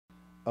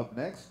Up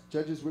next,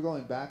 judges, we're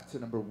going back to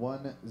number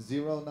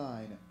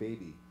 109,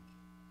 Baby.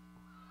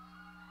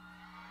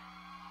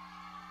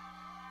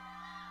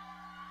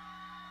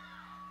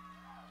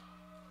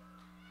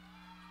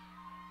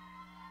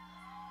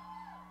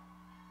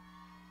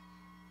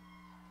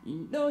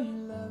 You know you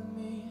love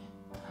me,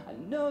 I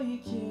know you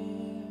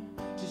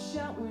care. Just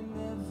shout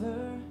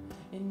whenever,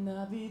 and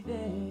I'll be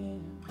there.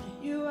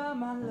 You are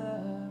my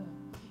love,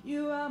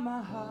 you are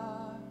my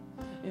heart,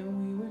 and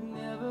we would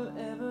never,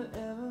 ever,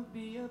 ever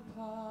be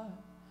apart.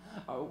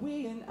 Are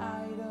we an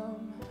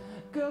item?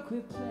 Girl,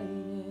 quit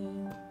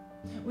playing.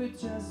 We're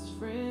just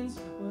friends,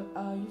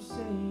 what are you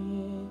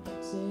saying?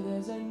 Say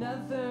there's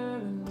another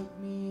and look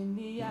me in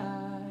the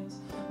eyes.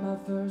 My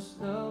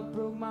first love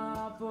broke my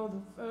heart for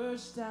the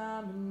first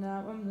time, and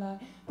now I'm like,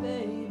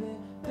 baby,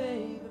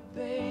 baby,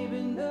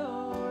 baby,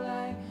 no.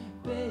 Like,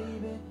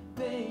 baby,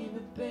 baby,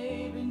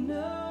 baby,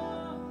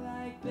 no.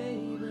 Like,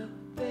 baby,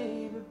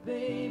 baby,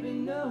 baby,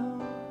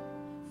 no.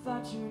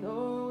 Thought you'd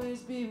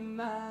always be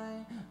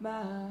mine,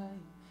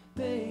 mine.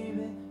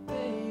 Baby,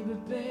 baby,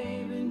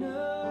 baby,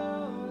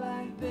 no.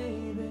 Like,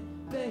 baby,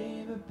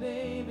 baby,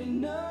 baby,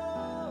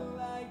 no.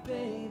 Like,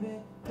 baby,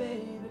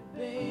 baby,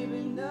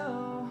 baby,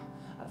 no.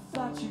 I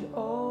thought you'd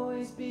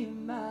always be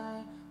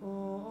mine.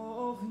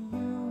 Oh, for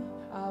you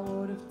I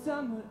would have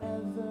done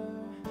whatever,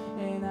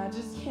 and I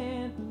just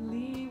can't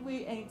believe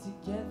we ain't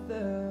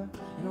together.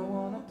 And I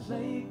wanna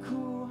play it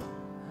cool,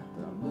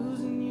 but I'm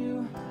losing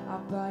you. I'll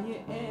buy you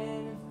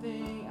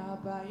anything, I'll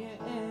buy you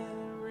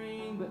any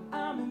ring, but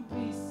I'm in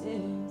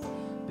pieces.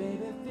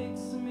 Baby,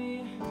 fix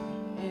me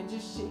and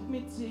just shake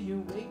me till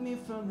you wake me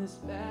from this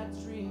bad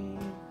dream.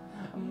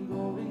 I'm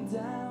going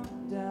down,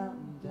 down,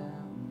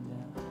 down,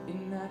 down,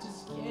 and I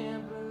just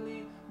can't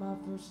believe my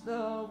first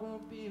love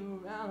won't be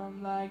around.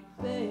 I'm like,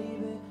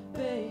 baby,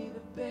 baby,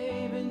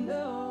 baby,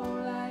 no.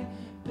 Like,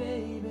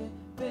 baby,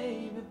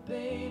 baby,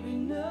 baby,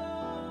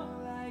 no.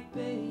 Like,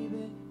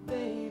 baby,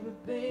 baby,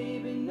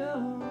 baby,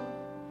 no.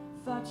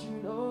 Thought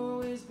you'd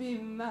always be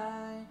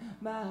mine,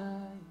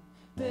 mine.